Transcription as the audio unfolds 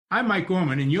I'm Mike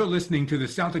Gorman, and you're listening to the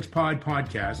CelitcsPod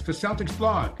podcast for Celtics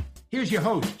Blog. Here's your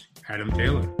host, Adam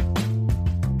Taylor.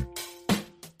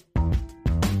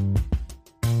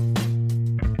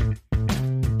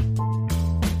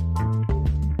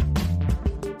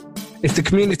 It's the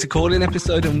community calling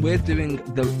episode, and we're doing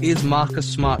is Marcus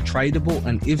Smart tradable,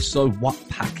 and if so, what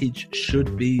package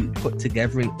should be put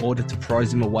together in order to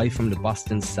prize him away from the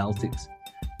Boston Celtics?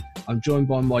 I'm joined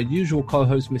by my usual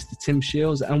co-host, Mr. Tim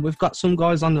Shields, and we've got some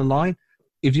guys on the line.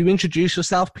 If you introduce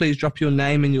yourself, please drop your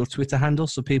name and your Twitter handle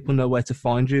so people know where to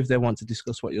find you if they want to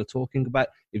discuss what you're talking about.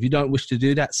 If you don't wish to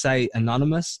do that, say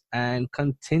anonymous and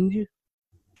continue.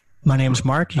 My name's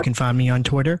Mark. You can find me on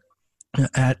Twitter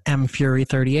at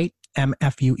mfury38.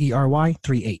 MFUERY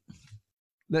 38.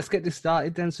 Let's get this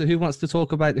started then. So who wants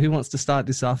to start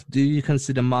this off? Do you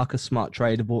consider Marcus Smart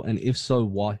tradable, and if so,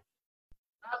 why?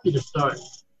 Happy to start.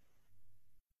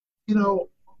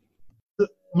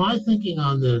 My thinking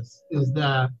on this is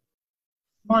that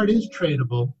Smart is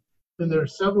tradable, and there are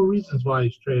several reasons why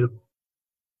he's tradable.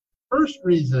 First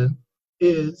reason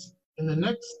is in the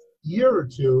next year or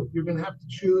two, you're going to have to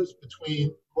choose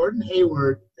between Gordon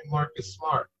Hayward and Marcus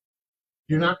Smart.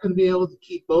 You're not going to be able to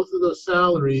keep both of those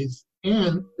salaries,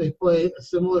 and they play a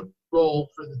similar role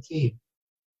for the team.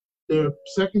 They're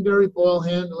secondary ball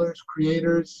handlers,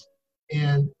 creators,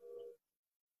 and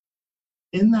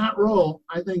in that role,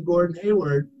 I think Gordon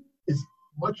Hayward is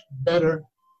much better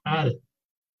at it.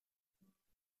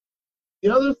 The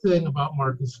other thing about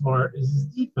Marcus Smart is his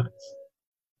defense.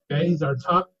 Okay, he's our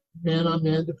top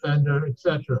man-on-man defender,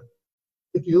 etc.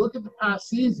 If you look at the past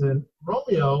season,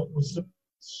 Romeo was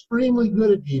extremely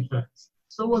good at defense.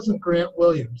 So wasn't Grant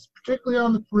Williams, particularly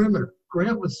on the perimeter.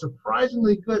 Grant was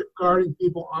surprisingly good at guarding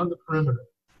people on the perimeter.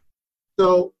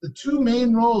 So the two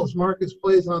main roles Marcus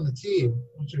plays on the team,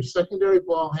 which are secondary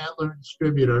ball handler,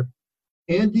 distributor,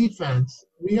 and defense,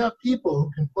 we have people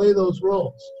who can play those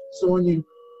roles. So when you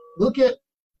look at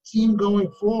team going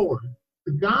forward,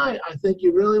 the guy I think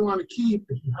you really want to keep,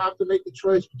 if you have to make a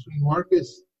choice between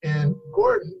Marcus and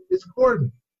Gordon, is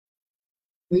Gordon.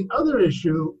 The other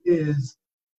issue is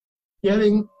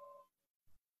getting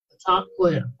a top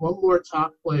player, one more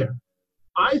top player.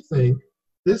 I think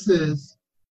this is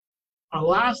our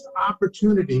last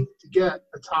opportunity to get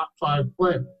a top 5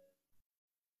 player.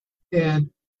 And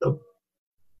the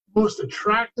most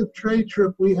attractive trade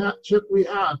chip we have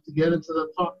to get into the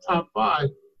top 5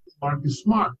 is Marcus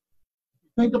Smart.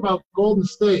 Think about Golden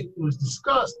State. It was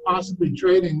discussed possibly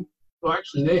trading. Well,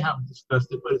 actually, they haven't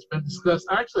discussed it, but it's been discussed.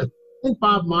 Actually, I think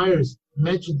Bob Myers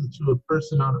mentioned it to a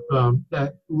person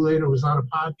that later was on a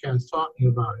podcast talking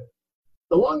about it.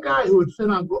 The one guy who would fit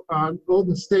on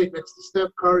Golden State next to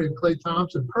Steph Curry and Klay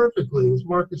Thompson perfectly was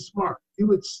Marcus Smart. He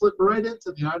would slip right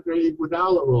into the Andre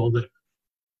Iguodala role there.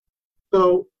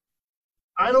 So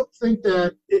I don't think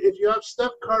that if you have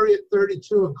Steph Curry at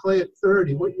 32 and Klay at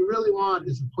 30, what you really want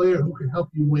is a player who can help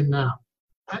you win now.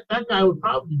 That guy would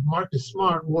probably be Marcus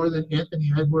Smart more than Anthony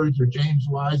Edwards or James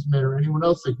Wiseman or anyone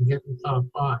else that can get in the top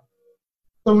 5.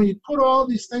 So when you put all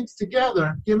these things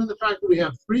together, given the fact that we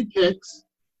have 3 picks,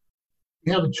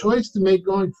 we have a choice to make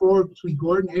going forward between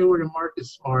Gordon Hayward and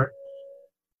Marcus Smart,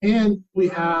 and we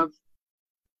have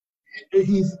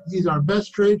he's our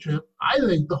best trade chip. I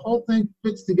think the whole thing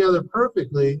fits together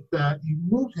perfectly that you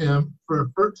move him for a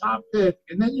first top pick,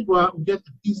 and then you go out and get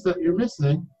the piece that you're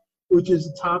missing, which is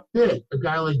a top pick, a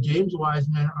guy like James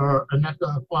Wiseman or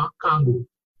Onyeka Okongwu.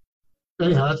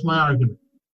 Anyhow, that's my argument.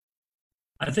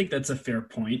 I think that's a fair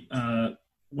point.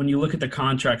 When you look at the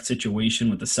contract situation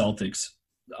with the Celtics,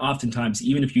 oftentimes,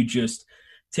 even if you just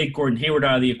take Gordon Hayward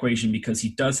out of the equation because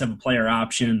he does have a player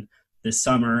option this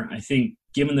summer, I think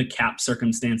given the cap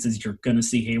circumstances, you're going to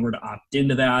see Hayward opt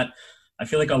into that. I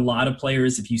feel like a lot of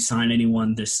players, if you sign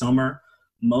anyone this summer,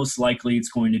 most likely it's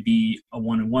going to be a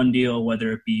one-on-one deal,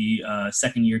 whether it be a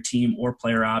second-year team or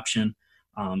player option,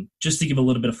 just to give a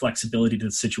little bit of flexibility to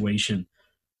the situation.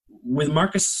 With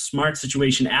Marcus Smart's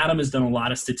situation, Adam has done a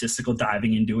lot of statistical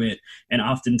diving into it, and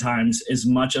oftentimes, as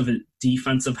much of a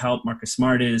defensive help Marcus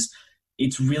Smart is,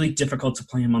 it's really difficult to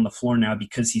play him on the floor now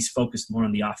because he's focused more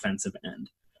on the offensive end.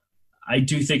 I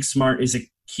do think Smart is a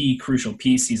key, crucial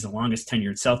piece. He's the longest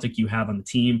tenured Celtic you have on the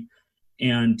team,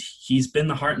 and he's been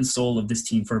the heart and soul of this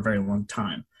team for a very long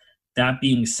time. That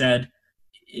being said,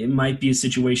 it might be a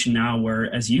situation now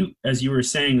where, as you were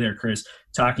saying there, Chris,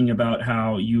 talking about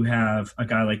how you have a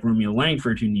guy like Romeo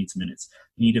Langford who needs minutes.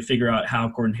 You need to figure out how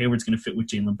Gordon Hayward's going to fit with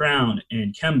Jaylen Brown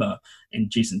and Kemba and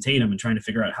Jason Tatum, and trying to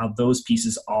figure out how those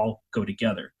pieces all go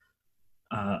together.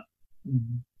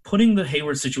 Putting the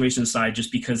Hayward situation aside,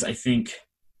 just because I think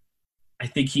I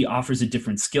think he offers a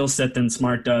different skill set than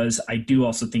Smart does. I do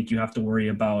also think you have to worry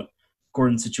about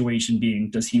Gordon's situation being,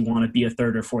 does he want to be a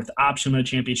third or fourth option on a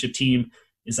championship team?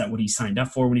 Is that what he signed up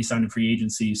for when he signed in free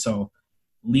agency? So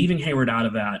leaving Hayward out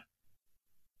of that,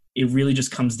 it really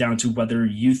just comes down to whether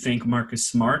you think Marcus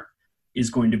Smart is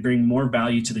going to bring more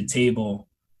value to the table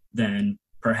than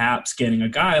perhaps getting a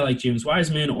guy like James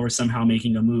Wiseman or somehow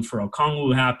making a move for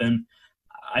Okongwu happen.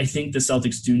 I think the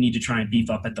Celtics do need to try and beef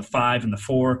up at the 5 and the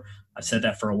 4. I've said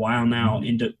that for a while now,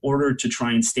 in order to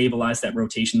try and stabilize that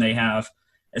rotation they have,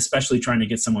 especially trying to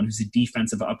get someone who's a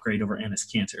defensive upgrade over Enes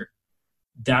Kanter.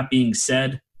 That being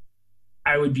said,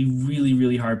 I would be really,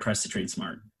 really hard-pressed to trade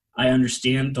Smart. I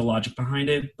understand the logic behind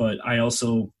it, but I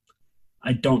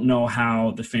don't know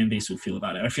how the fan base would feel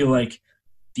about it. I feel like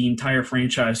the entire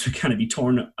franchise would kind of be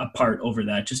torn apart over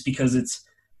that, just because it's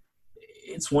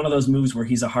one of those moves where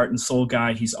he's a heart and soul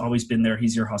guy. He's always been there.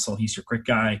 He's your hustle. He's your grit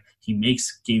guy. He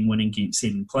makes game-winning,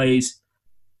 game-saving plays.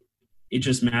 It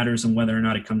just matters on whether or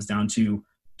not it comes down to,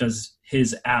 does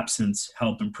his absence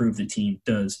help improve the team?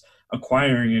 Does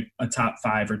acquiring a top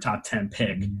 5 or top 10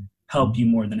 pick help you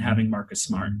more than having Marcus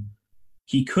Smart?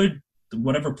 He could,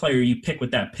 whatever player you pick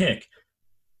with that pick,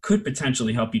 could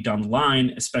potentially help you down the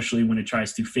line, especially when it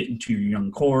tries to fit into your young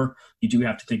core. You do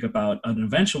have to think about an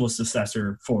eventual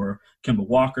successor for Kemba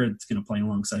Walker that's going to play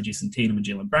alongside Jason Tatum and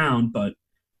Jaylen Brown, but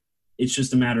it's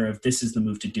just a matter of this is the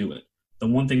move to do it. The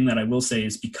one thing that I will say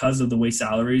is, because of the way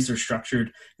salaries are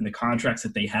structured and the contracts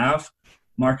that they have,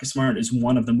 Marcus Smart is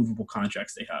one of the movable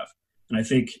contracts they have. And I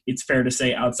think it's fair to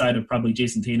say, outside of probably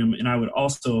Jason Tatum, and I would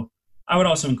also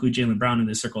include Jaylen Brown in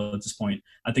this circle at this point,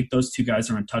 I think those two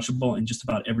guys are untouchable, and just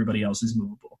about everybody else is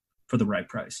movable for the right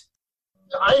price.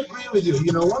 I agree with you.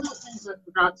 One of the things I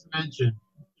forgot to mention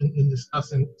in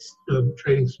discussing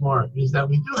trading Smart is that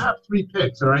we do have 3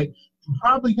 picks, all right? We're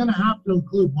probably going to have to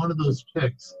include one of those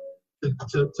picks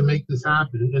to make this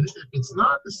happen. And if it's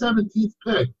not the 17th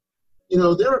pick,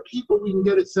 there are people we can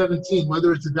get at 17,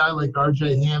 whether it's a guy like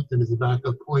R.J. Hampton as a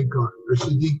backup point guard, or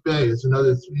Sadiq Bey as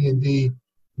another 3-and-D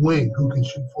wing who can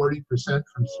shoot 40%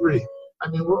 from 3. I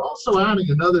mean, we're also adding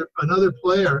another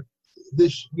player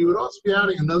we would also be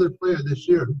adding another player this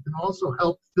year who can also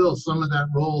help fill some of that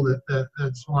role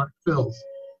that Smart fills.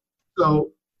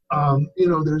 So,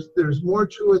 there's more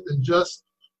to it than just,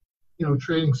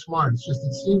 trading Smart. It's just,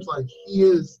 it seems like he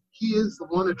is the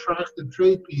one attractive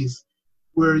trade piece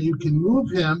where you can move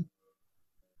him,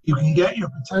 you can get your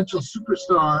potential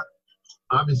superstar.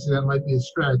 Obviously, that might be a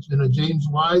stretch, in a James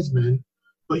Wiseman,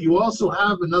 but you also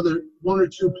have another 1 or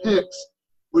 2 picks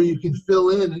where you can fill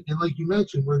in. And like you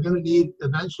mentioned, we're going to need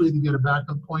eventually to get a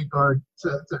backup point guard to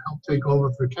help take over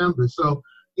for Kemba. So,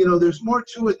 there's more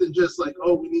to it than just like,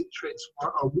 oh, we need to trade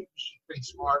Smart, or we should trade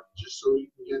Smart just so we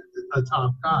can get a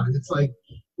top guy. It's like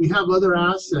we have other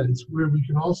assets where we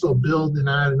can also build and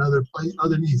add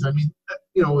other needs. I mean,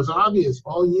 it was obvious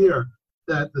all year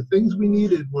that the things we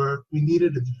needed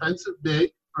a defensive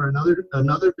big or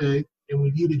another big, and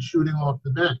we needed shooting off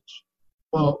the bench.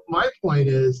 Well, my point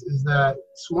is that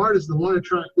Smart is the one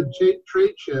attractive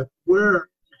trade chip where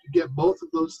you get both of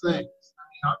those things.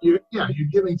 You're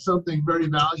giving something very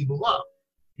valuable up.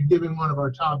 You're giving one of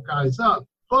our top guys up.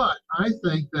 But I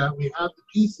think that we have the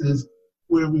pieces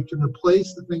where we can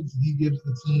replace the things that he gives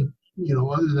the team,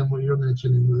 other than what you're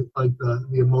mentioning, like the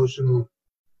emotional,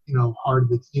 heart of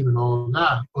the team and all of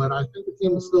that. But I think the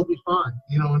team will still be fine.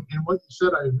 And what you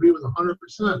said, I agree with 100%.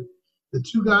 The only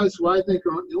two guys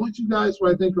who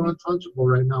I think are untouchable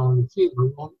right now on the team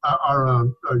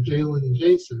are Jalen and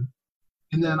Jason.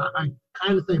 And then I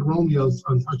kind of think Romeo's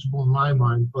untouchable in my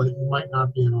mind, but he might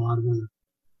not be in a lot of others.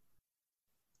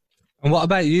 And what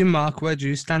about you, Mark? Where do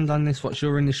you stand on this? What's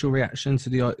your initial reaction to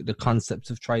the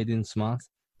concept of trading Smart?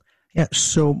 Yeah,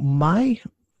 so my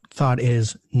thought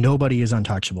is nobody is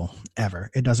untouchable, ever.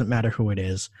 It doesn't matter who it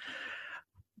is.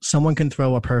 Someone can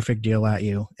throw a perfect deal at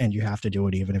you, and you have to do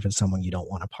it even if it's someone you don't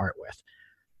want to part with.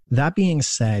 That being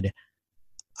said,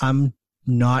 I'm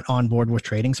not on board with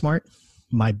trading Smart.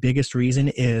 My biggest reason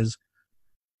is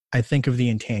I think of the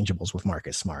intangibles with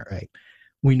Marcus Smart, right?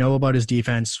 We know about his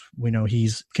defense. We know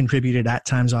he's contributed at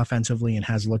times offensively and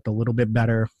has looked a little bit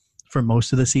better for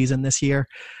most of the season this year.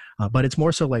 But it's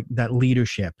more so like that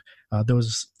leadership,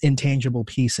 those intangible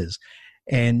pieces.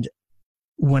 And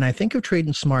when I think of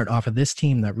trading Smart off of this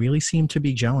team that really seemed to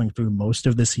be gelling through most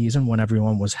of the season when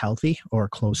everyone was healthy or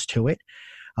close to it,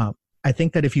 I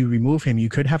think that if you remove him, you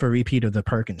could have a repeat of the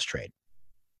Perkins trade.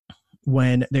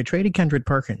 When they traded Kendrick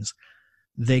Perkins,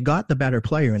 they got the better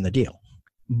player in the deal,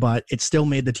 but it still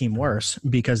made the team worse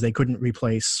because they couldn't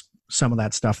replace some of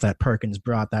that stuff that Perkins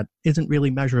brought that isn't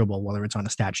really measurable, whether it's on a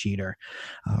stat sheet or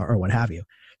what have you.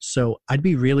 So I'd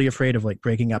be really afraid of like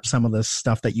breaking up some of the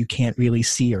stuff that you can't really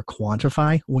see or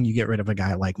quantify when you get rid of a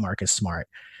guy like Marcus Smart.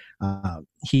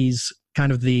 He's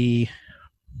kind of the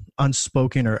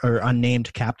unspoken or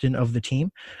unnamed captain of the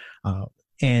team.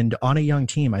 And on a young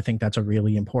team, I think that's a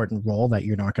really important role that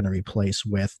you're not going to replace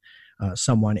with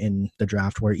someone in the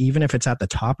draft where even if it's at the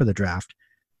top of the draft,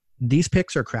 these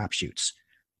picks are crapshoots.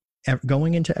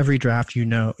 Going into every draft,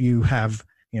 you have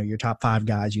your top 5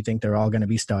 guys. You think they're all going to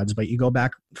be studs, but you go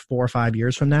back 4 or 5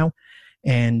 years from now,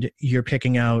 and you're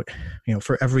picking out,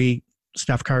 for every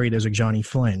Steph Curry, there's a Johnny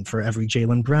Flynn. For every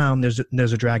Jaylen Brown, there's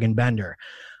a Dragon Bender.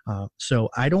 So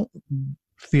I don't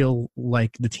feel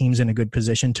like the team's in a good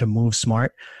position to move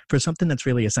Smart for something that's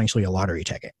really essentially a lottery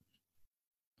ticket.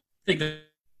 I think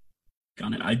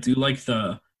on it, I do like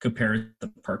the compare the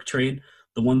Perk trade.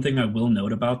 The one thing I will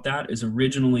note about that is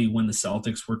originally when the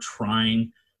Celtics were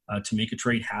trying to make a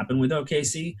trade happen with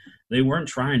OKC, they weren't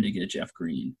trying to get Jeff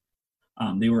Green.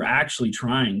 They were actually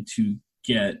trying to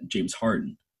get James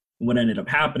Harden. What ended up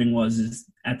happening was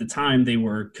at the time they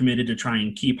were committed to try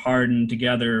and keep Harden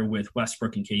together with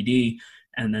Westbrook and KD,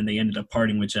 and then they ended up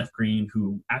parting with Jeff Green,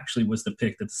 who actually was the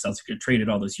pick that the Celtics had traded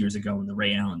all those years ago in the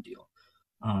Ray Allen deal.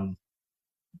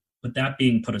 But that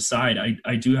being put aside,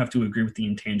 I do have to agree with the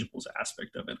intangibles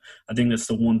aspect of it. I think that's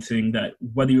the one thing that,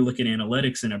 whether you look at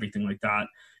analytics and everything like that,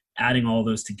 adding all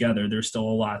those together, there's still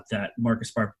a lot that Marcus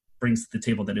Smart brings to the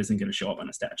table that isn't going to show up on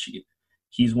a stat sheet.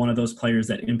 He's one of those players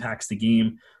that impacts the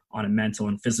game on a mental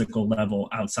and physical level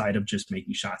outside of just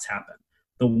making shots happen.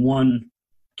 The one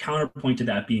counterpoint to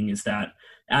that being is that,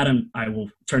 Adam, I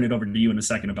will turn it over to you in a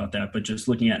second about that, but just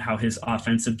looking at how his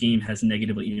offensive game has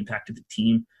negatively impacted the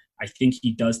team, I think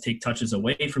he does take touches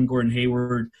away from Gordon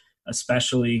Hayward,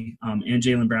 especially, and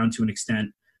Jaylen Brown to an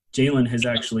extent. Jaylen has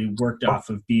actually worked off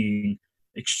of being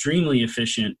extremely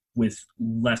efficient with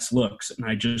less looks, and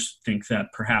I just think that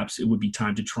perhaps it would be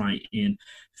time to try and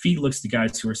feed looks to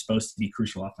guys who are supposed to be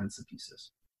crucial offensive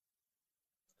pieces.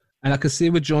 And I can see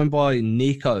we're joined by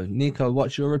Nico. Nico,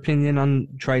 what's your opinion on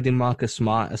trading Marcus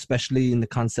Smart, especially in the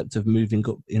concept of moving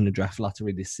up in the draft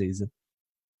lottery this season?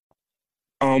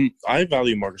 I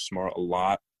value Marcus Smart a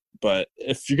lot, but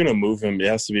if you're going to move him, it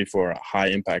has to be for a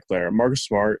high-impact player. Marcus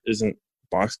Smart isn't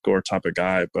box score type of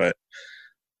guy, but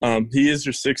he is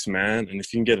your sixth man, and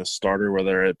if you can get a starter,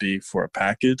 whether it be for a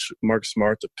package, Marcus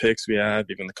Smart, the picks we have,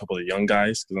 even a couple of young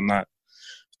guys, because I'm not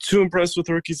too impressed with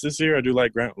rookies this year. I do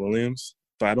like Grant Williams,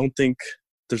 but I don't think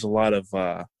there's a lot of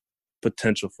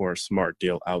potential for a Smart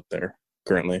deal out there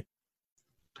currently.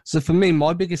 So for me,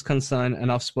 my biggest concern,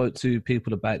 and I've spoke to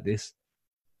people about this,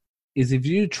 is if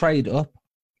you trade up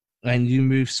and you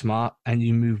move Smart and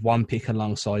you move one pick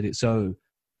alongside it. So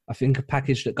I think a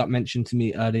package that got mentioned to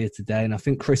me earlier today, and I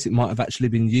think, Chris, it might have actually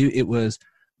been you, it was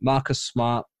Marcus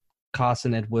Smart,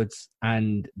 Carson Edwards,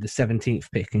 and the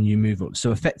 17th pick, and you move up.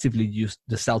 So effectively,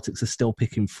 the Celtics are still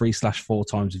picking 3/4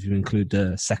 times if you include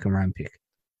the second-round pick.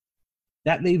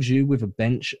 That leaves you with a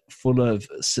bench full of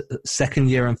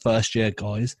second-year and first-year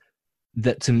guys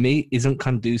that, to me, isn't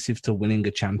conducive to winning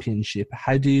a championship.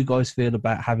 How do you guys feel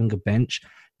about having a bench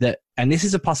that, and this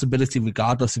is a possibility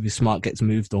regardless if your Smart gets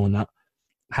moved or not,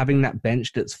 having that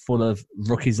bench that's full of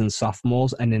rookies and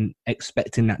sophomores and then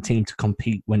expecting that team to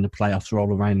compete when the playoffs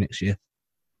roll around next year?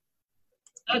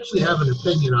 I actually have an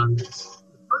opinion on this.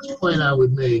 The first point I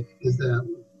would make is that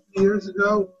years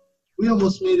ago, we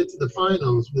almost made it to the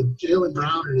finals with Jaylen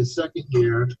Brown in his second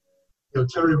year.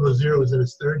 Terry Rozier was in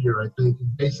his third year, I think,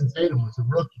 and Jason Tatum was a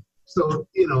rookie. So,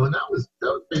 and that was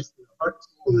basically the hardest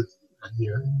goal of the team that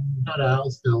year. We had Al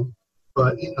still.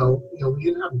 But, we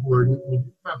didn't have Gordon, we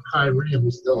didn't have Kyrie, and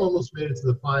we still almost made it to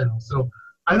the final. So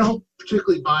I don't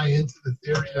particularly buy into the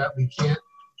theory that we can't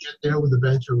get there with a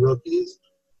bench of rookies.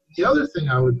 The other thing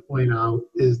I would point out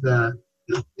is that,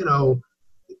 if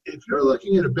you're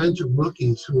looking at a bench of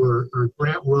rookies who are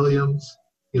Grant Williams,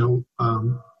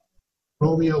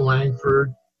 Romeo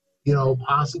Langford,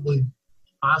 possibly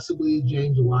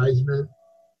James Wiseman,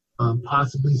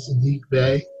 possibly Sadiq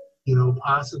Bey,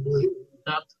 possibly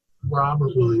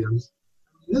Robert Williams.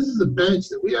 This is a bench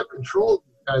that we have control of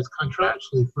these guys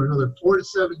contractually for another 4 to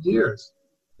 7 years.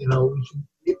 We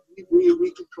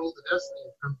control the destiny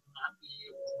in terms of not being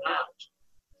able to match.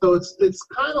 So it's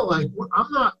kind of like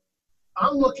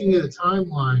I'm looking at a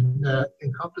timeline that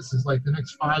encompasses like the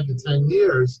next 5 to 10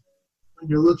 years.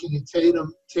 When you're looking at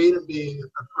Tatum being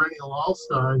a perennial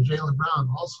all-star and Jaylen Brown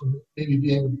also maybe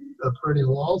being a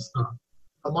perennial all-star.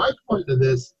 But my point of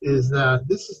this is that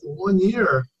this is the 1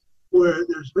 year where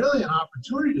there's really an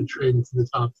opportunity to trade into the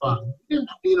top 5. If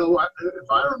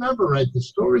I remember right, the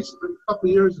stories a couple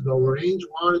of years ago where Ainge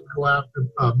wanted to go after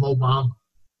Mo Bamba.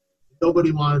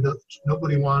 nobody wanted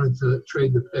to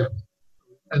trade the pick.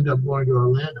 End up going to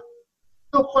Orlando.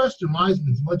 No question,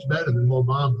 Wiseman's much better than Mo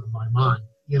Bamba in my mind.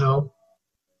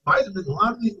 Wiseman, a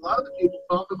lot of the people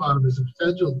talk about him as a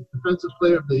potential defensive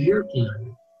player of the year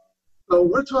candidate. So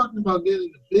we're talking about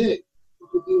getting a big who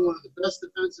could be one of the best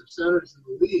defensive centers in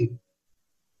the league.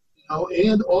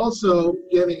 And also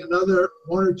getting another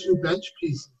one or two bench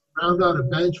pieces, round out a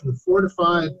bench with 4 to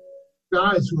 5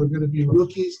 guys who are going to be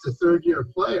rookies to third-year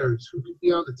players who could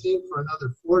be on the team for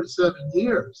another 4 to 7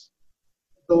 years.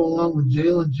 Go along with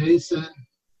Jalen, Jason,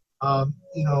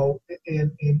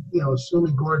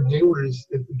 assuming Gordon Hayward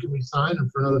if we can resign him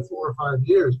for another 4 or 5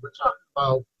 years, we're talking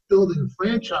about building a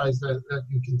franchise that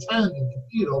can contend and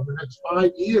compete over the next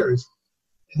 5 years.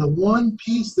 And the one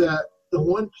piece that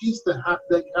you have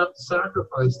to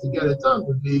sacrifice to get it done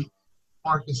would be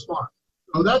Marcus Smart.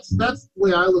 So that's the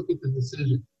way I look at the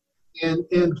decision. And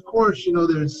of course,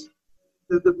 there's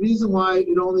the reason why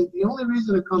the only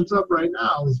reason it comes up right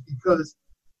now is because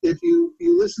if you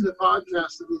listen to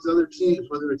podcasts of these other teams,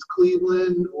 whether it's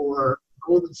Cleveland or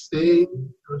Golden State,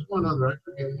 there's one other, I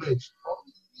forget which, all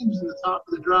these teams in the top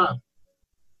of the draft,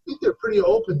 I think they're pretty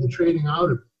open to trading out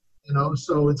of it.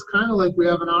 So it's kind of like we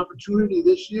have an opportunity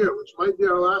this year, which might be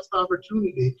our last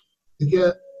opportunity, to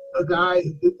get a guy,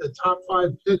 a top 5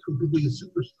 pick who could be a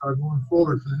superstar going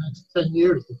forward for the next 10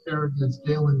 years to pair against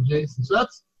Jalen and Jason. So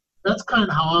that's kind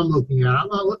of how I'm looking at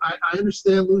it. I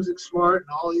understand losing Smart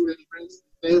and all that he brings to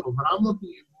the table, but I'm looking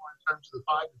at more in terms of the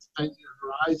 5 to 10 year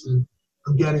horizon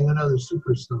of getting another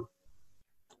superstar.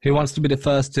 Who wants to be the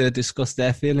first to discuss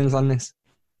their feelings on this?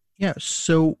 Yeah.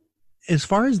 So as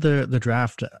far as the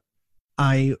draft,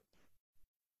 I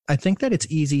think that it's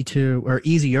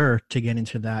easier to get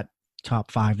into that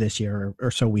top 5 this year, or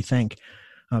so we think,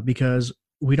 because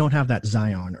we don't have that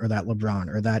Zion or that LeBron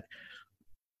or that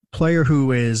player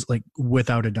who is like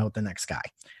without a doubt the next guy.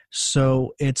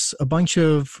 So it's a bunch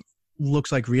of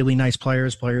looks like really nice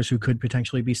players who could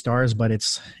potentially be stars, but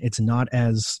it's not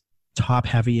as top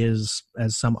heavy as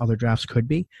some other drafts could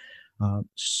be.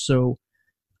 So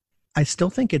I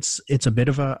still think it's a bit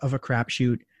of a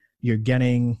crapshoot. You're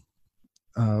getting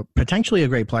potentially a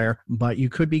great player, but you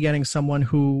could be getting someone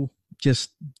who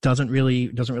just doesn't really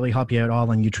help you at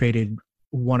all, and you traded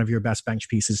one of your best bench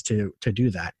pieces to do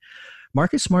that.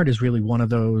 Marcus Smart is really one of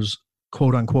those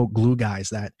quote unquote glue guys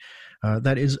that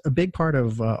is a big part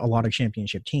of a lot of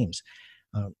championship teams,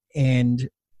 and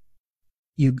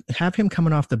you have him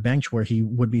coming off the bench where he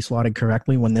would be slotted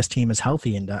correctly when this team is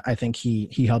healthy, and I think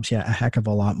he helps you a heck of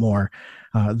a lot more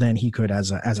than he could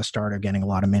as a starter, getting a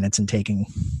lot of minutes and taking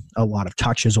a lot of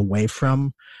touches away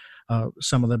from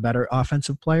some of the better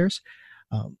offensive players.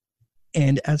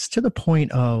 And as to the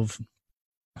point of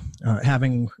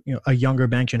having a younger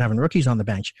bench and having rookies on the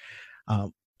bench,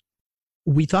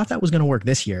 we thought that was going to work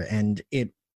this year, and it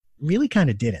really kind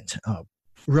of didn't.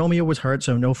 Romeo was hurt,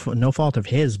 so no fault of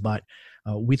his, but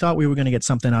we thought we were going to get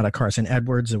something out of Carson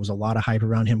Edwards. There was a lot of hype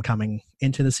around him coming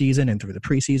into the season and through the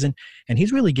preseason, and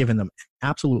he's really given them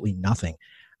absolutely nothing.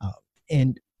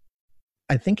 And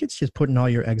I think it's just putting all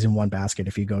your eggs in one basket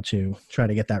if you go to try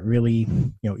to get that really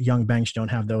young bench, don't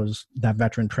have that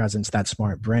veteran presence that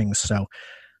Smart brings. So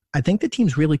I think the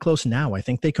team's really close now. I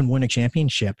think they can win a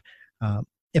championship.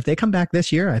 If they come back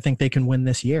this year, I think they can win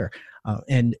this year.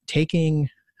 And taking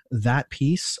that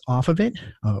piece off of it,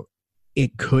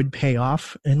 it could pay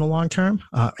off in the long term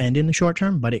and in the short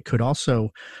term, but it could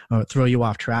also throw you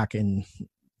off track in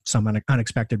some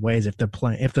unexpected ways if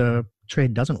the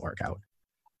trade doesn't work out.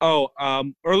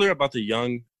 Earlier about the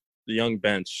young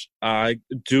bench, I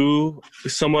do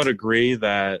somewhat agree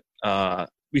that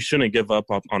we shouldn't give up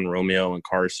on Romeo and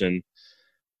Carson,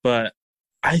 but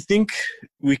I think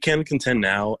we can contend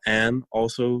now and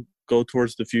also go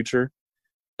towards the future.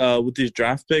 With these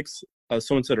draft picks,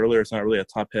 someone said earlier it's not really a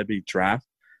top-heavy draft,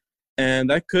 and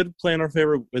that could play in our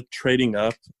favor with trading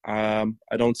up. I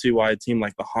don't see why a team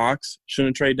like the Hawks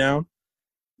shouldn't trade down.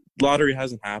 Lottery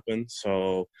hasn't happened,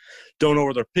 so don't know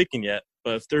where they're picking yet.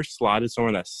 But if they're slotted somewhere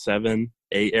in that 7-8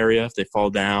 area, if they fall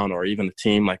down, or even a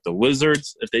team like the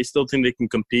Wizards, if they still think they can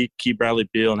compete, keep Bradley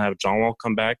Beal and have John Wall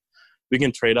come back, we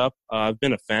can trade up. I've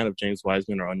been a fan of James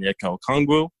Wiseman or Onyeka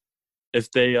Okongwu if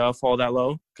they fall that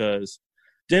low, because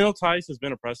Daniel Tice has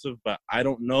been impressive, but I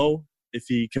don't know if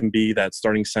he can be that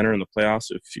starting center in the playoffs.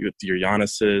 If your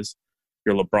Giannis's,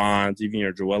 your LeBrons, even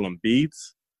your Joel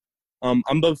Embiid's. I'm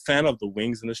a fan of the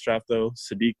wings in this draft, though.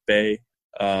 Sadiq Bey,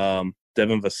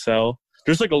 Devin Vassell.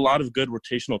 There's like a lot of good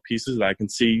rotational pieces that I can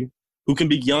see who can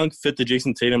be young, fit the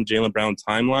Jason Tatum, Jaylen Brown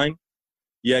timeline.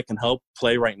 Yeah, it can help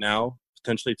play right now,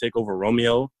 potentially take over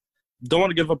Romeo. Don't want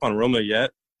to give up on Romeo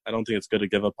yet, I don't think it's good to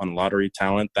give up on lottery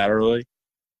talent that early.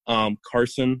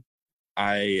 Carson,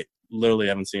 I literally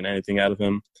haven't seen anything out of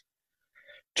him.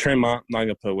 Tremont, I'm not going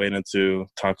to put weight into.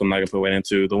 Taco, I'm not going to put weight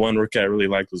into. The one rookie I really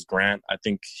liked was Grant. I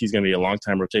think he's going to be a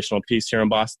long-time rotational piece here in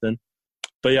Boston.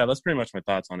 But, yeah, that's pretty much my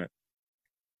thoughts on it.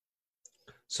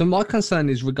 So my concern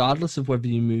is, regardless of whether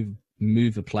you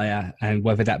move a player and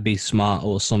whether that be Smart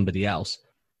or somebody else,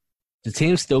 the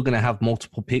team's still going to have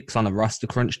multiple picks on a roster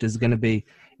crunch. There's going to be,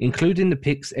 including the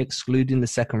picks, excluding the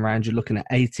second round, you're looking at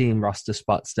 18 roster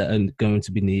spots that are going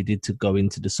to be needed to go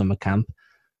into the summer camp.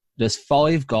 There's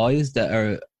 5 guys that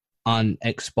are on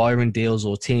expiring deals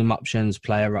or team options,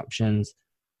 player options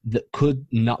that could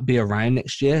not be around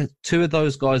next year. 2 of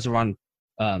those guys are on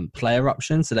player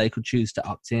options, so they could choose to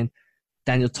opt in.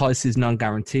 Daniel Tice is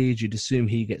non-guaranteed. You'd assume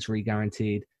he gets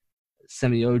re-guaranteed.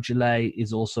 Semi Ojale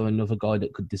is also another guy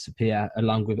that could disappear,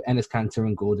 along with Enes Kanter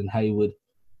and Gordon Hayward.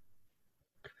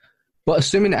 But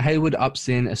assuming that Hayward opts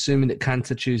in, assuming that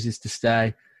Kanter chooses to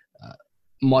stay,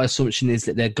 my assumption is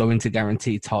that they're going to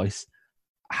guarantee Tice.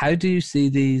 How do you see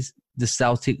the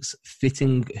Celtics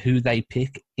fitting who they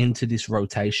pick into this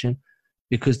rotation?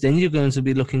 Because then you're going to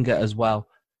be looking at as well,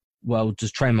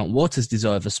 does Tremont Waters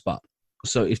deserve a spot?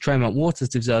 So if Tremont Waters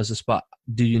deserves a spot,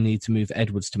 do you need to move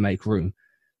Edwards to make room?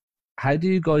 How do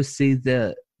you guys see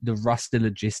the roster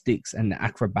logistics and the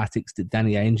acrobatics that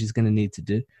Danny Ainge is going to need to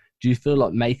do? Do you feel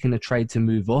like making a trade to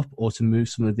move up or to move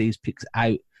some of these picks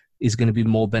out is going to be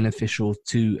more beneficial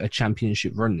to a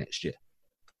championship run next year?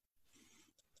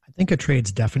 I think a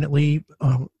trade's definitely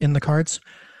in the cards.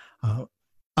 I'm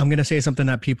going to say something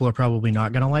that people are probably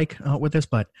not going to like with this,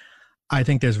 but I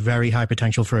think there's very high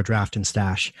potential for a draft and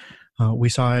stash. We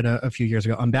saw it a few years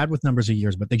ago. I'm bad with numbers of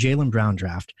years, but the Jaylen Brown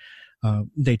draft,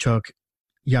 they took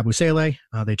Yabusele,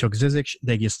 they took Zizic.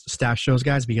 They just stashed those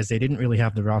guys because they didn't really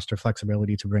have the roster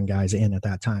flexibility to bring guys in at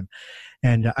that time.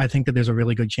 And I think that there's a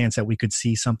really good chance that we could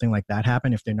see something like that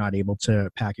happen if they're not able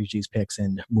to package these picks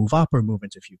and move up or move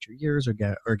into future years or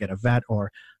get a vet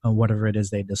or whatever it is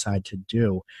they decide to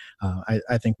do.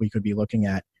 I think we could be looking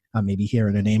at maybe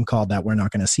hearing a name called that we're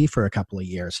not going to see for a couple of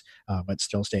years, but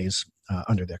still stays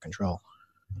under their control.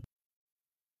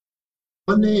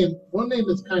 One name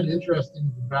that's kind of interesting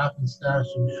in the draft and stash,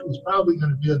 and who's probably going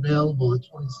to be available at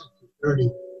 26 to 30,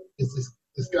 is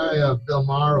this guy Bill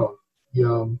Morrow,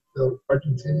 the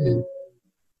Argentinian.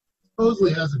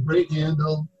 Supposedly has a great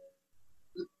handle,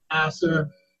 passer,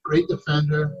 great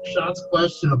defender, shots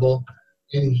questionable,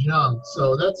 and he's young.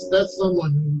 So that's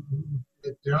someone who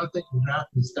if they're not thinking draft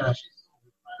and stash,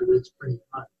 it's pretty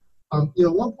high.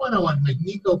 One point I want to make,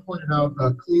 Nico pointed out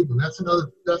Cleveland. That's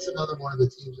another one of the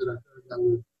teams that I heard that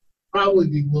would probably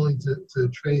be willing to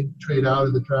trade out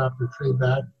of the draft or trade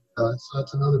back. So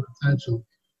that's another potential.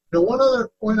 One other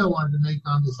point I wanted to make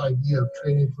on this idea of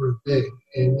trading for a big,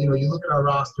 and you look at our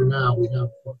roster now, we have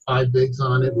 5 bigs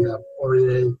on it. We have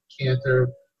Poirier, Cantor,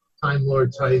 Time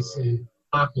Lord Tyson,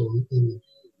 Paco in the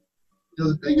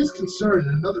the biggest concern,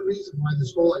 and another reason why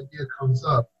this whole idea comes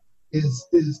up, is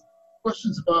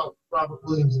questions about Robert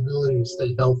Williams' ability to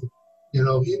stay healthy. He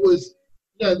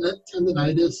had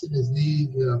tendonitis in his knee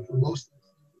for most of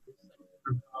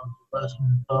his freshman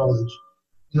in college.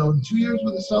 In 2 years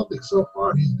with the Celtics so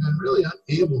far, he's been really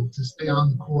unable to stay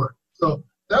on the court. So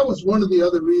that was one of the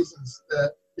other reasons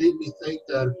that made me think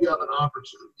that if you have an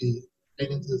opportunity to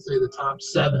get into, say, the top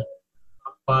 7,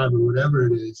 top 5, or whatever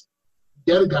it is,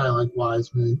 get a guy like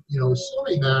Wiseman,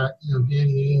 assuming that,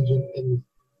 Danny Ainge and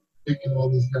picking all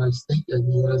these guys think that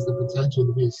he has the potential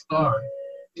to be a star.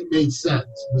 It made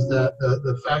sense. Was that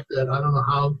the fact that I don't know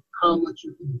how much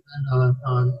you can depend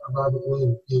on Robert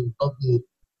Williams being healthy,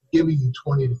 giving you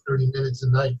 20 to 30 minutes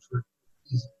a night for a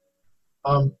season.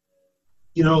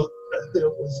 There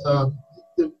was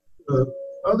the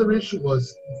other issue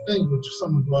was the thing which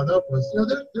someone brought up was,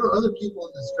 there are other people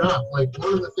in this draft. Like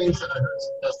one of the things that I heard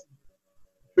suggested,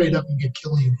 trade up and get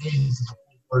Killian Hayes as a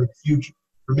point guard of the future,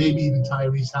 or maybe even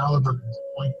Tyrese Halliburton as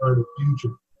a point guard of the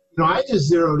future. I just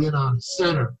zeroed in on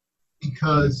center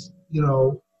because,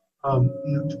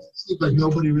 it seems like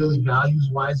nobody really values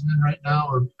Wiseman right now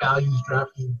or values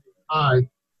drafting high.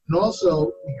 And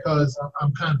also because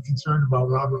I'm kind of concerned about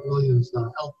Robert Williams'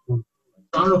 health. I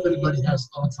don't know if anybody has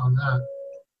thoughts on that.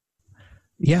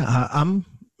 Yeah, I'm,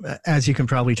 as you can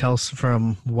probably tell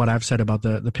from what I've said about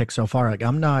the pick so far,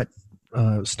 I'm not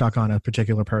stuck on a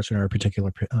particular person or a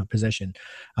particular position.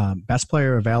 Best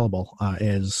player available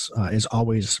is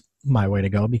always my way to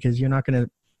go because you're not going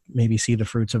to maybe see the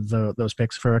fruits of those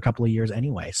picks for a couple of years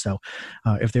anyway. So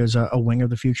if there's a wing of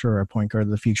the future or a point guard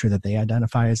of the future that they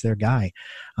identify as their guy,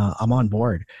 I'm on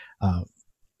board.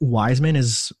 Wiseman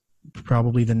is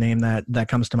probably the name that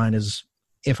comes to mind as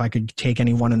if I could take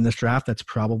anyone in this draft, that's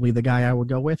probably the guy I would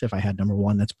go with. If I had number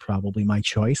one, that's probably my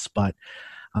choice. But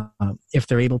if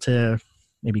they're able to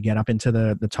maybe get up into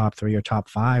the top 3 or top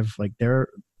 5, like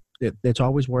it's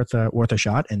always worth a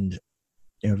shot. And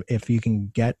if you can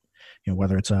get,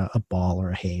 whether it's a Ball or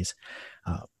a Hayes,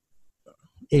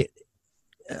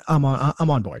 I'm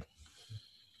on board.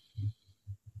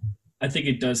 I think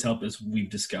it does help, as we've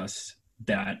discussed,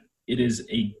 that it is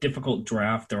a difficult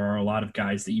draft. There are a lot of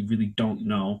guys that you really don't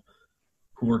know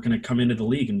who are going to come into the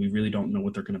league, and we really don't know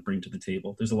what they're going to bring to the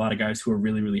table. There's a lot of guys who are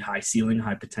really, really high ceiling,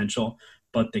 high potential,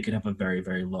 but they could have a very,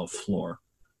 very low floor.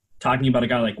 Talking about a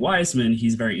guy like Wiseman,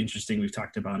 he's very interesting. We've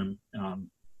talked about him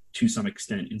to some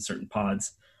extent in certain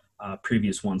pods.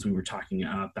 Previous ones we were talking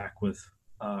back with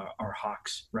our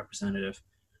Hawks representative.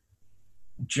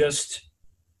 Just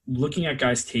looking at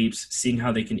guys' tapes, seeing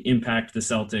how they can impact the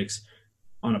Celtics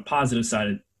on a positive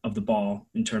side of the ball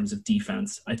in terms of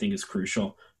defense, I think is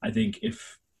crucial. I think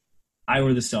if I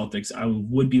were the Celtics, I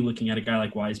would be looking at a guy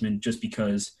like Wiseman just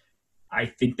because I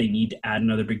think they need to add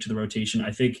another big to the rotation.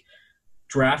 I think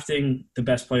drafting the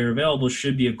best player available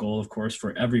should be a goal, of course,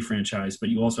 for every franchise, but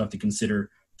you also have to consider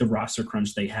the roster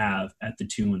crunch they have at the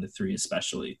 2 and the 3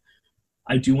 especially.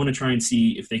 I do want to try and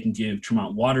see if they can give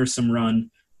Tremont Waters some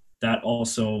run. That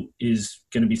also is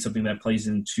going to be something that plays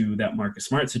into that Marcus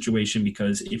Smart situation,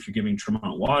 because if you're giving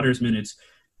Tremont Waters minutes,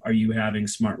 are you having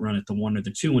Smart run at the 1 or the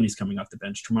 2 when he's coming off the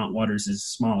bench? Tremont Waters is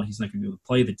small. He's not going to be able to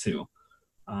play the 2.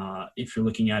 If you're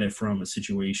looking at it from a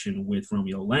situation with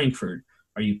Romeo Langford,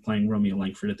 are you playing Romeo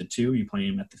Langford at the 2? Are you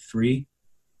playing him at the 3?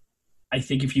 I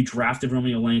think if you drafted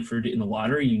Romeo Langford in the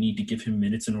lottery, you need to give him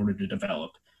minutes in order to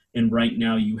develop. And right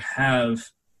now you have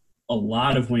a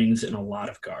lot of wings and a lot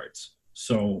of guards.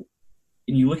 So,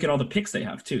 and you look at all the picks they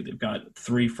have too. They've got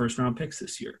 3 first-round picks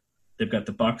this year. They've got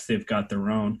the Bucks, they've got their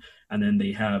own, and then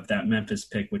they have that Memphis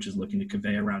pick, which is looking to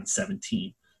convey around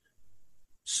 17.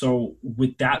 So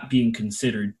with that being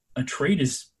considered, a trade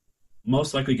is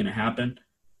most likely going to happen.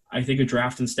 I think a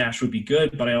draft and stash would be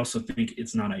good, but I also think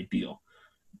it's not ideal.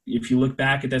 If you look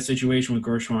back at that situation with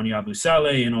Gershon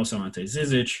Yabusele and also Ante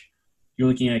Zizic, you're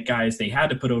looking at guys they had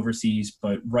to put overseas,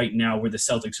 but right now where the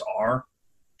Celtics are,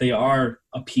 they are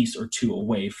a piece or 2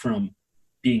 away from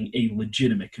being a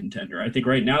legitimate contender. I think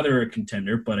right now they're a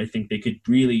contender, but I think they could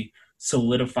really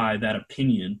solidify that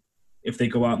opinion if they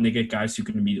go out and they get guys who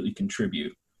can immediately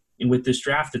contribute. And with this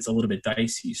draft, it's a little bit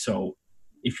dicey. So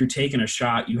if you're taking a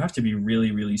shot, you have to be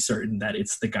really, really certain that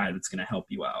it's the guy that's going to help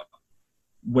you out.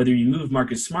 Whether you move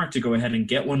Marcus Smart to go ahead and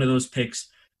get one of those picks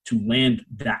to land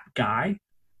that guy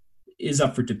is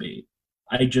up for debate.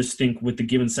 I just think with the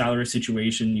given salary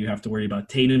situation, you have to worry about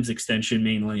Tatum's extension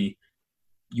mainly.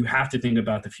 You have to think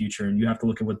about the future, and you have to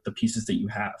look at what the pieces that you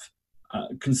have.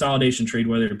 Consolidation trade,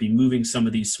 whether it be moving some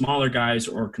of these smaller guys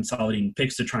or consolidating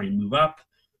picks to try and move up,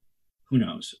 who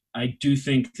knows? I do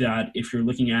think that if you're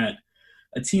looking at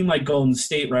a team like Golden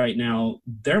State right now,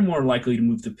 they're more likely to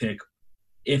move the pick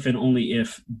if and only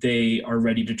if they are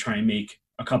ready to try and make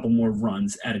a couple more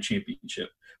runs at a championship,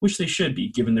 which they should be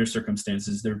given their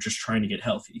circumstances. They're just trying to get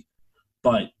healthy.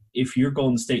 But if you're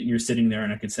Golden State and you're sitting there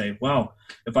and I could say, well,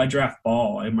 if I draft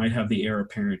Ball, I might have the heir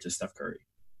apparent to Steph Curry.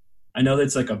 I know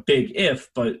that's like a big if,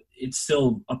 but it's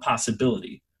still a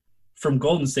possibility. From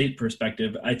Golden State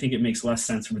perspective, I think it makes less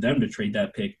sense for them to trade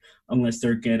that pick unless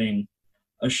they're getting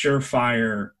a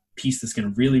surefire piece that's going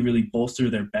to really, really bolster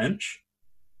their bench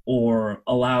or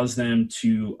allows them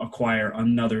to acquire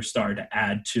another star to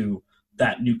add to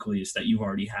that nucleus that you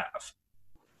already have.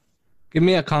 Give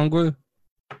me a Kanguru.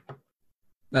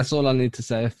 That's all I need to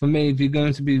say. For me, if you're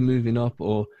going to be moving up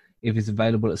or if it's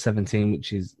available at 17,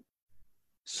 which is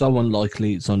so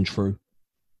unlikely it's untrue,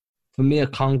 for me, a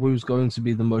Kanguru is going to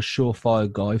be the most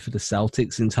surefire guy for the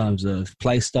Celtics in terms of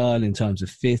play style, in terms of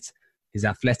fit, his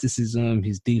athleticism,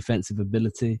 his defensive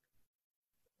ability.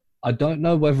 I don't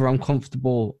know whether I'm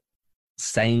comfortable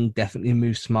saying definitely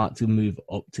move Smart to move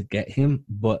up to get him,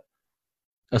 but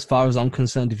as far as I'm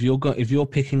concerned, if you're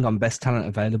picking on best talent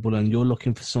available and you're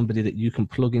looking for somebody that you can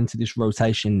plug into this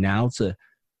rotation now to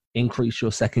increase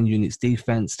your second unit's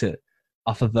defense, to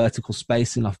offer vertical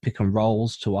spacing off pick and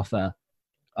rolls, to offer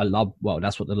a lob, well,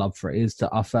 that's what the lob threat is,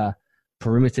 to offer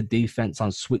perimeter defense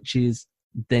on switches,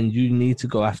 then you need to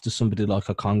go after somebody like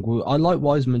a Kanguru. I like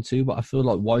Wiseman too, but I feel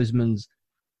like Wiseman's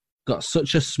got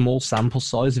such a small sample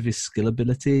size of his skill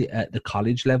ability at the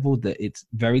college level that it's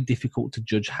very difficult to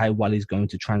judge how well he's going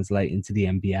to translate into the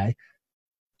NBA,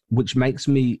 which makes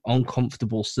me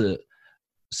uncomfortable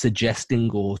suggesting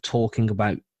or talking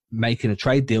about making a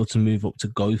trade deal to move up to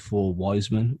go for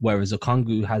Wiseman, whereas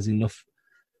Okongwu has enough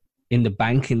in the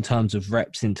bank in terms of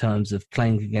reps, in terms of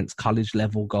playing against college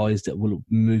level guys that will be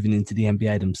moving into the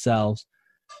NBA themselves.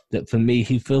 That for me,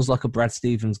 he feels like a Brad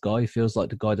Stevens guy. He feels like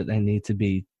the guy that they need to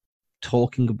be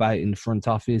talking about in the front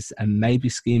office and maybe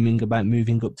scheming about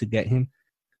moving up to get him.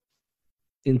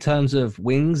 In terms of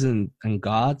wings and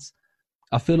guards,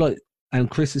 I feel like, and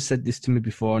Chris has said this to me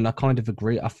before, and I kind of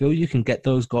agree, I feel you can get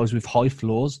those guys with high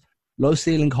floors, low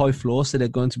ceiling, high floor, so they're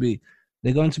going to be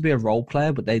a role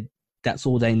player, but that's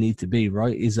all they need to be,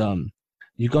 right? Is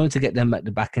you're going to get them at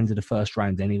the back end of the first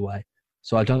round anyway.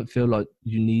 So I don't feel like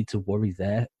you need to worry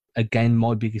there. Again,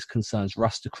 my biggest concern is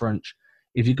roster crunch.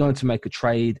 If you're going to make a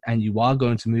trade and you are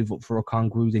going to move up for a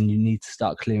Okongwu, then you need to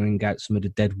start clearing out some of the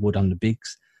dead wood on the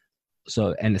bigs.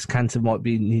 So Enes Kanter might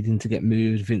be needing to get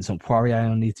moved. Vincent Poirier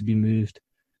will need to be moved.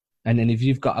 And then if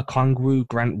you've got Okongwu,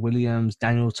 Grant Williams,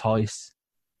 Daniel Tice,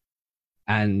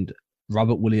 and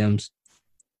Robert Williams,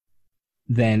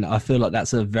 then I feel like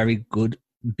that's a very good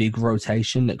big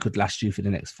rotation that could last you for the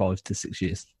next 5 to 6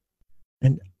 years.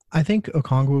 And I think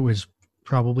Okongwu is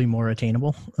probably more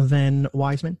attainable than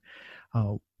Wiseman.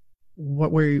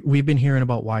 We've been hearing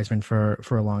about Wiseman for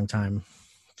a long time,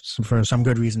 for some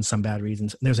good reasons, some bad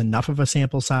reasons. There's enough of a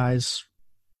sample size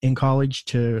in college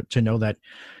to know that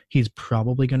he's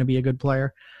probably going to be a good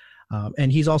player.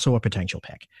 And he's also a potential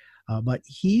pick. But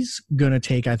he's going to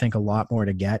take, I think, a lot more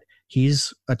to get.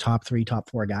 He's a top 3, top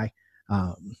 4 guy.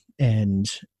 And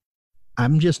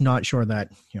I'm just not sure that,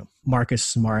 Marcus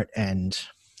Smart and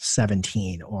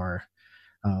 17 or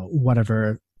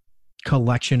whatever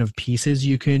collection of pieces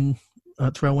you can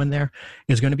throw in there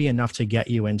is going to be enough to get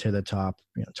you into the top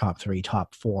 3,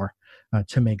 top 4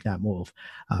 to make that move.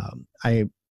 I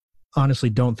honestly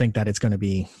don't think that it's going to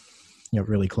be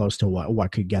really close to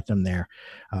what could get them there.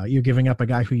 You're giving up a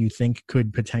guy who you think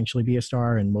could potentially be a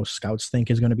star, and most scouts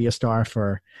think is going to be a star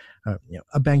for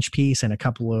a bench piece and a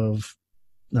couple of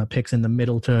picks in the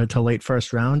middle to late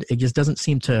first round. It just doesn't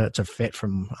seem to fit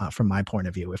from my point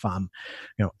of view. If I'm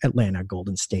Atlanta,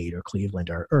 Golden State, or Cleveland,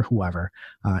 or whoever,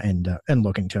 and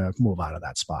looking to move out of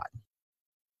that spot.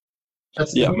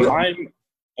 You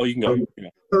can go.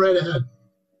 Go right ahead.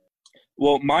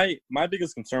 Well, my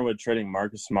biggest concern with trading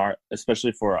Marcus Smart,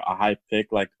 especially for a high pick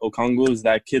like Okongwu, is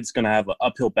that kid's going to have an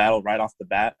uphill battle right off the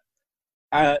bat.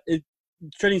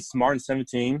 Trading Smart in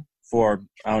 17 for,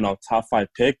 top 5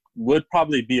 pick would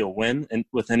probably be a win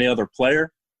with any other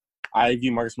player. I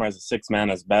view Marcus Smart as a 6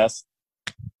 man as best.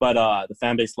 But the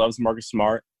fan base loves Marcus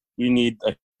Smart. You need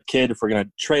a kid, if we're going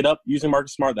to trade up using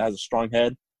Marcus Smart, that has a strong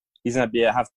head. He's going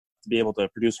to have to be able to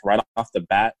produce right off the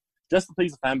bat. Just to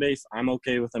please the fan base, I'm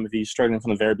okay with him if he's struggling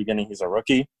from the very beginning. He's a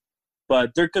rookie.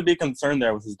 But there could be concern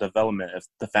there with his development if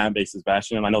the fan base is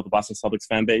bashing him. I know the Boston Celtics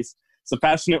fan base is a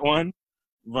passionate one.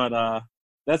 But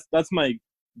that's my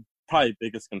probably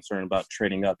biggest concern about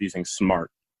trading up using Smart.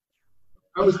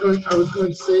 I was going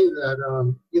to say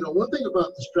that, one thing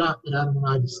about this draft that Adam and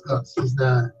I discussed is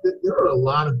that there are a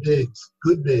lot of bigs,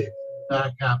 good bigs, in the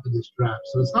back half of this draft.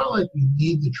 So it's not like we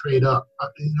need to trade up.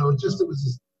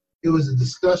 It was a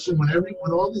discussion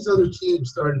when all these other teams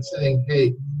started saying, hey,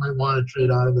 you might want to trade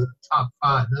out of the top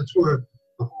 5. That's where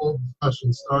the whole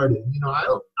discussion started. I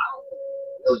don't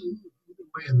really need either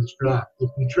way in this draft.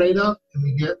 If we trade up and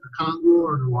we get a Okongwu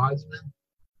or a Wiseman,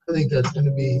 I think that's going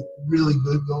to be really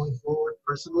good going forward,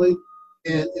 personally.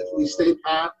 And if we stay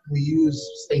pat, we use,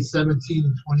 say, 17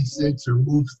 and 26 or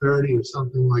move 30 or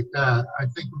something like that, I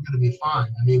think we're going to be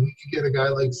fine. I mean, we could get a guy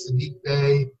like Sadiq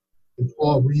Bey and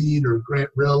Paul Reed or Grant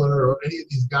Riller or any of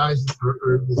these guys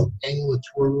or this Daniel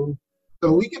Atoru.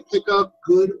 So we can pick up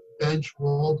good bench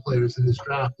role players in this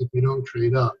draft if we don't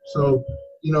trade up. So,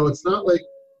 it's not like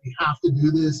we have to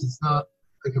do this. It's not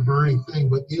like a burning thing.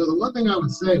 But, the one thing I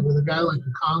would say with a guy like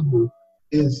Okongwu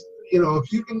is,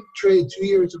 if you can trade 2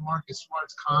 years of Marcus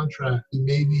Smart's contract and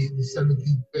maybe the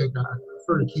 17th pick, I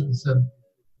prefer to keep the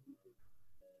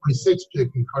 26th pick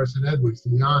in Carson Edwards, to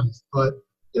be honest. But,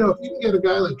 if you can get a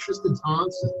guy like Tristan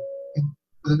Thompson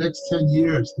for the next 10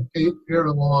 years to pair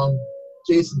along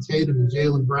Jason Tatum and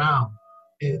Jaylen Brown,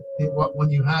 when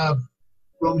you have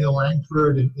Romeo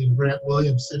Langford and Grant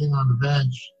Williams sitting on the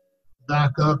bench,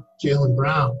 back up Jaylen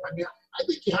Brown, I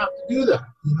think you have to do that.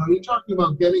 You're talking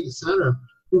about getting a center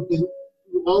who can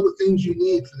do all the things you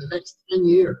need for the next 10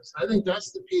 years. I think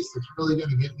that's the piece that's really going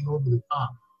to get you over the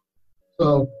top.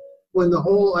 So when the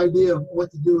whole idea of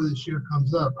what to do with this year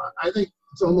comes up, I think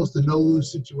it's almost a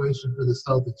no-lose situation for the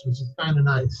Celtics, which is kind of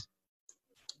nice.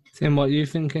 Tim, what are you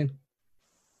thinking?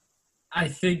 I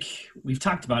think we've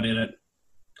talked about it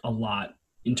a lot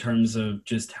in terms of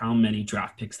just how many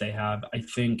draft picks they have. I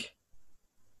think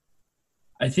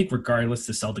regardless,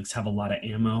 the Celtics have a lot of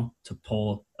ammo to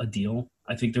pull a deal.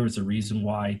 I think there was a reason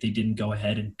why they didn't go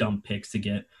ahead and dump picks to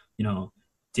get,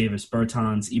 Davis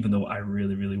Bertans, even though I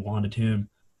really, really wanted him.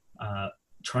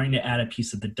 Trying to add a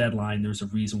piece at the deadline, there's a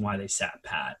reason why they sat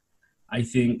pat. I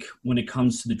think when it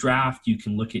comes to the draft, you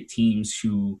can look at teams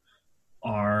who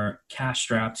are cash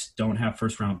strapped, don't have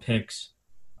first-round picks.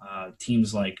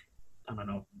 Teams like, I don't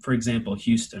know, for example,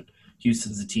 Houston.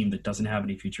 Houston's a team that doesn't have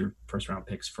any future first-round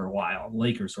picks for a while.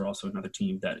 Lakers are also another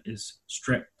team that is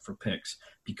stripped for picks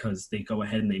because they go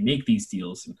ahead and they make these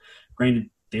deals. And granted,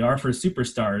 they are for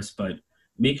superstars, but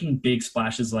making big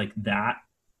splashes like that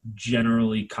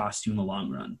generally costs you in the long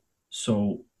run.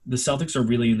 So the Celtics are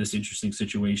really in this interesting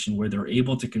situation where they're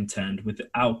able to contend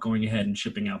without going ahead and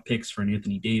shipping out picks for an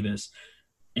Anthony Davis.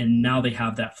 And now they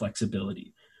have that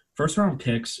flexibility. First-round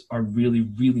picks are really,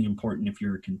 really important if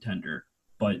you're a contender.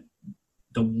 But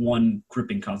the one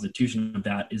gripping constitution of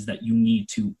that is that you need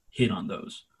to hit on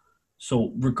those.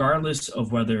 So regardless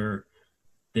of whether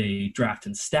they draft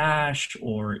and stash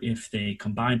or if they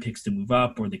combine picks to move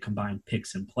up or they combine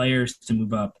picks and players to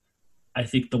move up, I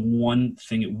think the one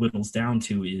thing it whittles down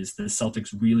to is the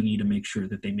Celtics really need to make sure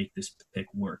that they make this pick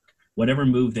work. Whatever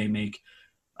move they make,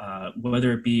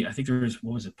 whether it be, I think there was,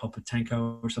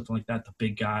 Popotenko or something like that, the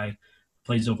big guy,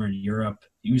 plays over in Europe.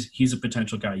 He's a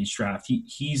potential guy you draft.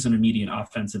 He's an immediate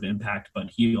offensive impact,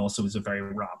 but he also is a very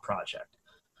raw project.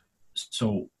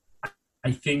 So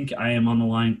I think I am on the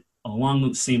line along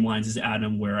the same lines as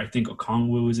Adam, where I think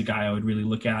Okongwu is a guy I would really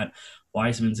look at.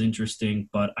 Wiseman's interesting,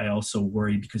 but I also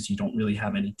worry because you don't really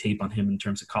have any tape on him in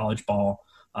terms of college ball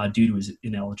due to his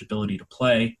ineligibility to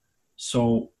play.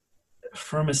 So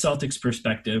from a Celtics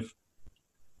perspective,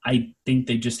 I think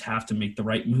they just have to make the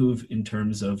right move in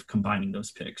terms of combining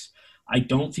those picks. I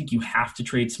don't think you have to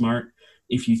trade Smart.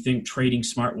 If you think trading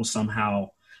Smart will somehow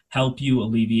help you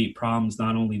alleviate problems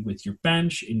not only with your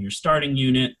bench and your starting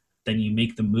unit, then you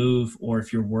make the move. Or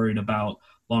if you're worried about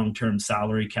long-term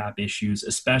salary cap issues,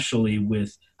 especially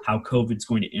with how COVID's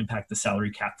going to impact the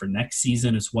salary cap for next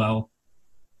season as well,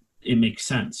 it makes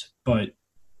sense. But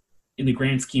in the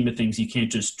grand scheme of things, you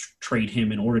can't just trade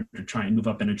him in order to try and move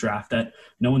up in a draft that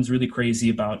no one's really crazy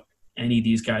about any of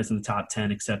these guys in the top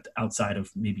 10 except outside of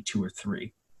maybe 2 or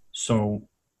 3. So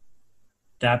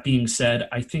that being said,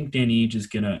 I think Danny Ainge is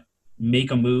going to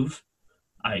make a move.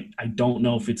 I don't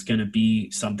know if it's going to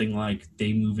be something like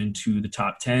they move into the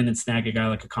top 10 and snag a guy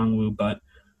like a Okongwu, but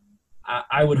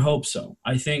I would hope so.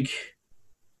 I think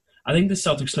the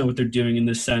Celtics know what they're doing in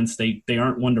this sense. They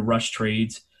aren't one to rush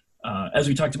trades. As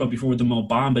we talked about before with the Mo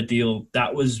Bamba deal,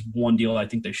 that was one deal I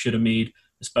think they should have made,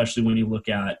 especially when you look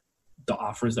at the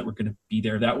offers that were going to be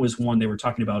there. That was one they were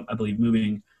talking about, I believe,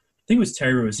 moving. I think it was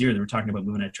Terry Rozier they were talking about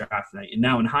moving at draft night. And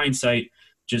now in hindsight,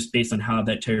 just based on how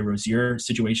that Terry Rozier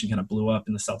situation kind of blew up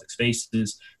in the Celtics'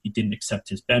 faces, he didn't accept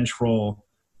his bench role.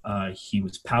 He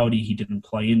was pouty. He didn't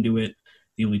play into it.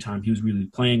 The only time he was really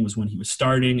playing was when he was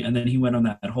starting. And then he went on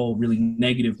that whole really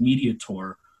negative media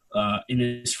tour in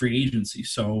his free agency.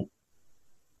 So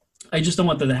I just don't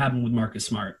want that to happen with Marcus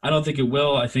Smart. I don't think it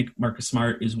will. I think Marcus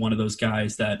Smart is one of those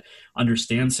guys that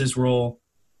understands his role,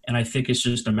 and I think it's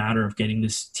just a matter of getting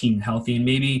this team healthy. And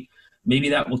maybe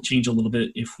that will change a little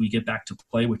bit if we get back to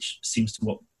play, which seems to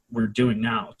what we're doing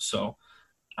now. So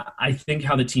I think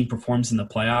how the team performs in the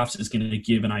playoffs is going to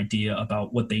give an idea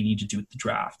about what they need to do at the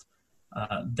draft.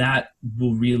 That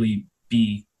will really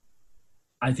be,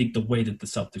 I think, the way that the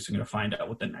Celtics are going to find out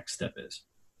what the next step is.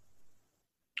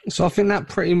 So I think that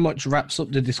pretty much wraps up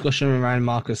the discussion around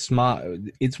Marcus Smart.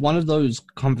 It's one of those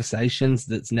conversations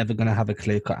that's never going to have a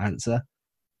clear-cut answer.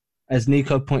 As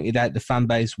Nico pointed out, the fan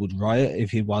base would riot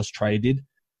if he was traded.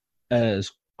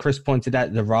 As Chris pointed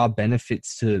out, there are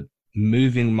benefits to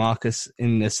moving Marcus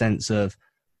in the sense of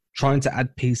trying to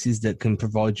add pieces that can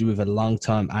provide you with a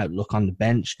long-term outlook on the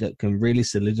bench that can really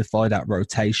solidify that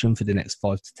rotation for the next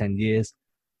 5 to 10 years.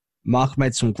 Mark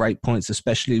made some great points,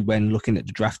 especially when looking at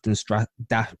the draft and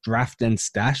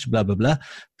stash,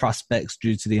 prospects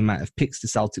due to the amount of picks the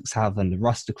Celtics have and the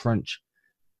roster crunch.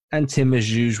 And Tim,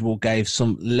 as usual, gave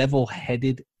some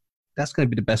level-headed, that's going to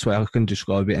be the best way I can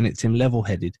describe it, and it's Tim,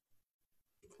 level-headed.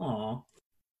 Aww.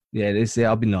 Yeah, it is. Yeah,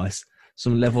 I'll be nice.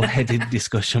 Some level-headed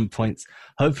discussion points.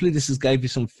 Hopefully this has gave you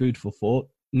some food for thought.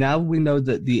 Now we know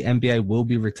that the NBA will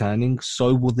be returning,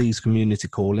 so will these community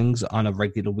callings on a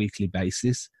regular weekly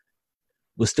basis.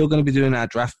 We're still going to be doing our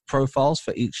draft profiles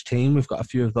for each team. We've got a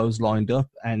few of those lined up,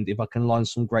 and if I can line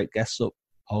some great guests up,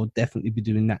 I'll definitely be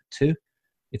doing that too.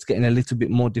 It's getting a little bit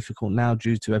more difficult now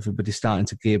due to everybody starting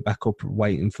to gear back up,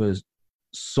 waiting for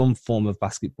some form of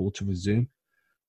basketball to resume.